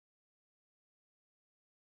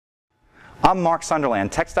I'm Mark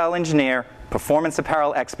Sunderland, textile engineer, performance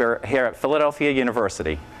apparel expert here at Philadelphia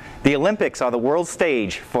University. The Olympics are the world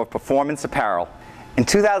stage for performance apparel. In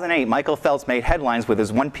 2008, Michael Phelps made headlines with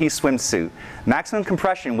his one-piece swimsuit. Maximum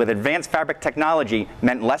compression with advanced fabric technology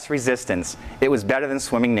meant less resistance. It was better than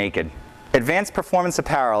swimming naked. Advanced performance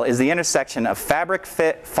apparel is the intersection of fabric,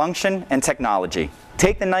 fit, function, and technology.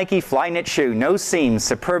 Take the Nike Flyknit shoe, no seams,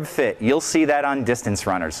 superb fit. You'll see that on distance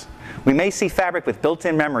runners. We may see fabric with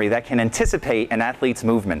built-in memory that can anticipate an athlete's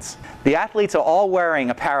movements. The athletes are all wearing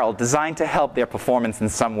apparel designed to help their performance in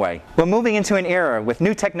some way. We're moving into an era with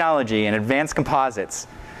new technology and advanced composites,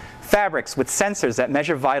 fabrics with sensors that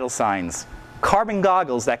measure vital signs, carbon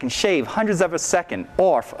goggles that can shave hundreds of a second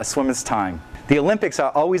off a swimmer's time. The Olympics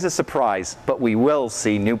are always a surprise, but we will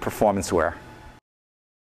see new performance wear.